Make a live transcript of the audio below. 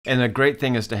And the great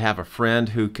thing is to have a friend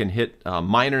who can hit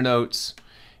minor notes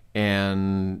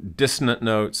and dissonant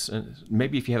notes. And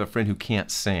maybe if you have a friend who can't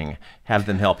sing, have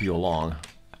them help you along.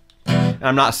 And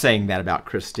I'm not saying that about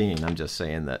Christine. I'm just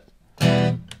saying that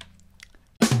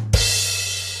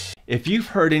if you've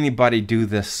heard anybody do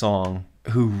this song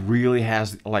who really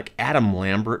has, like Adam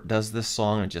Lambert does this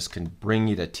song and just can bring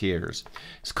you to tears.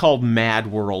 It's called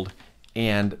Mad World,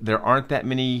 and there aren't that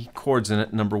many chords in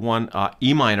it. Number one,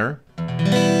 E minor,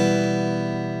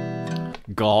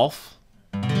 Golf,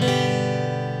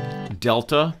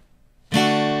 Delta,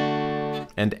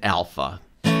 and Alpha.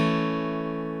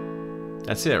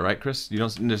 That's it, right, Chris? You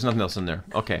don't. There's nothing else in there.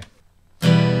 Okay.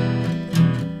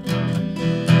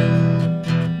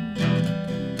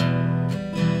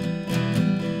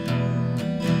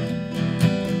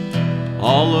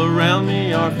 All around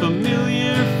me are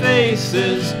familiar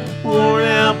faces, worn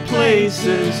out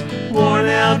places, worn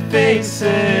out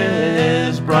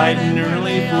faces, bright and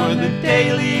early for the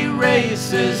daily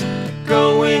races,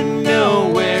 going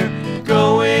nowhere,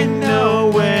 going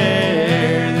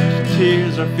nowhere. The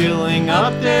tears are filling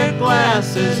up their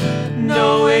glasses,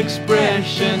 no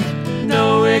expression,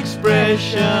 no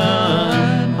expression.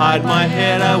 Hide my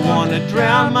head, I wanna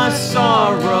drown my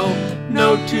sorrow,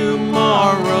 no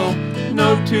tomorrow,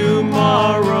 no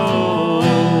tomorrow.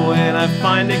 And I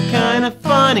find it kinda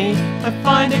funny, I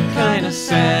find it kinda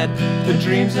sad. The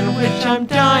dreams in which I'm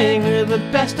dying are the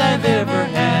best I've ever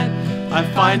had. I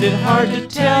find it hard to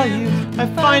tell you, I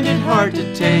find it hard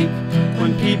to take.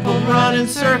 When people run in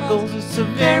circles, it's a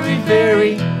very,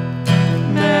 very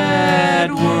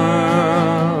mad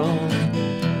world.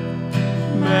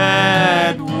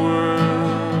 Mad world.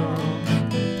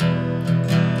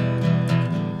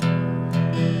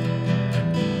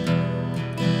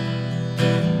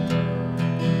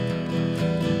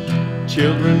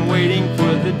 Children waiting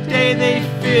for the day they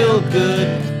feel good.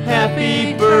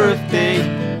 Happy birthday,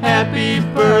 happy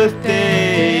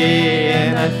birthday.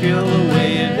 And I feel the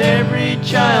way that every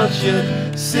child should.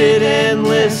 Sit and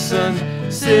listen,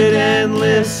 sit and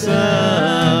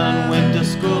listen. Went to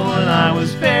school and I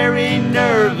was very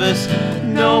nervous.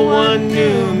 No one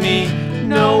knew me,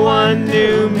 no one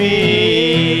knew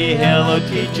me. Hello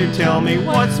teacher, tell me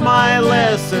what's my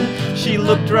lesson. She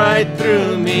looked right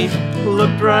through me,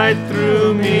 looked right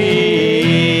through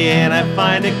me. And I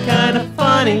find it kind of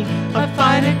funny, I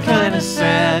find it kind of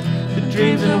sad. The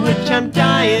dreams in which I'm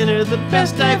dying are the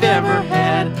best I've ever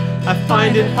had. I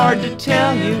find it hard to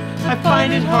tell you, I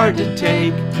find it hard to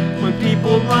take. When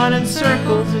people run in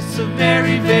circles, it's a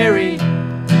very, very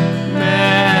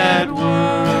mad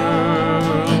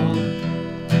world.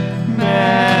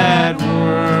 Mad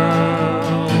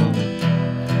world.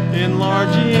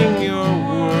 Enlarging your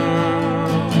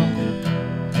world.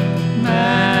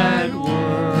 Mad world.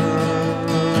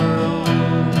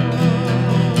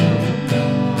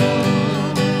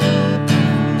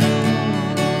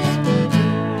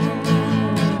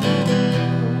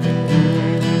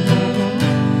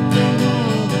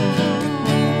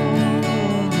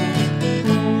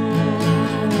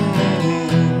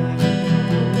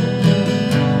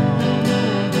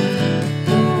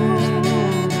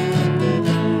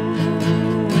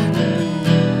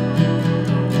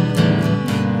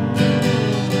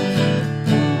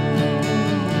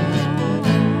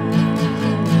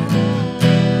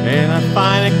 I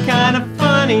find it kind of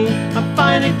funny, I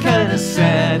find it kind of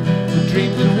sad. The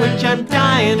dreams in which I'm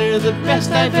dying are the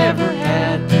best I've ever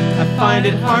had. I find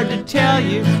it hard to tell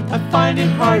you, I find it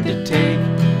hard to take.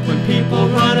 When people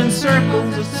run in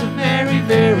circles, it's a very,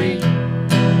 very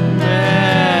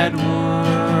mad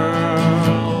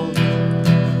world.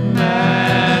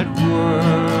 Mad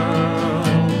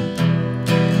world.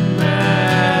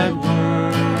 Mad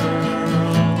world.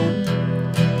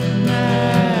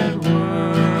 Mad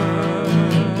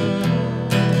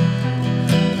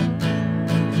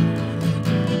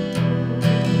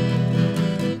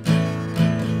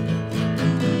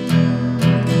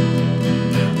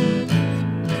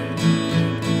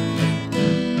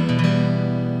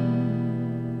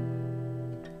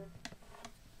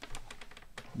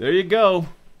There you go,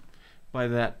 by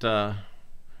that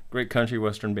great country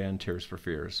western band, Tears for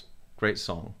Fears. Great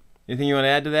song. Anything you want to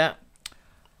add to that?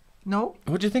 No.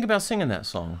 What'd you think about singing that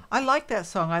song? I like that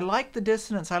song. I like the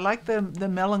dissonance. I like the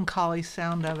melancholy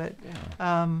sound of it.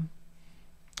 Yeah.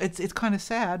 It's kind of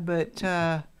sad, but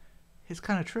it's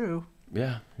kind of true.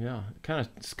 Yeah, yeah. It kind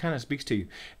of speaks to you.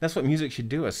 That's what music should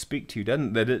do, is speak to you.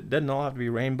 It doesn't all have to be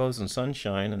rainbows and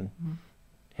sunshine and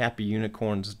happy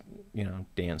unicorns, you know,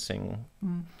 dancing.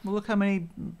 Well, look how many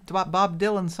Bob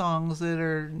Dylan songs that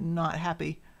are not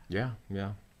happy. Yeah,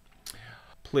 yeah.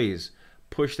 Please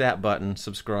push that button,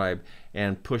 subscribe,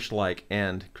 and push like,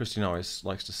 and Christine always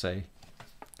likes to say,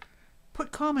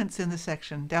 Put comments in the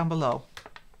section down below.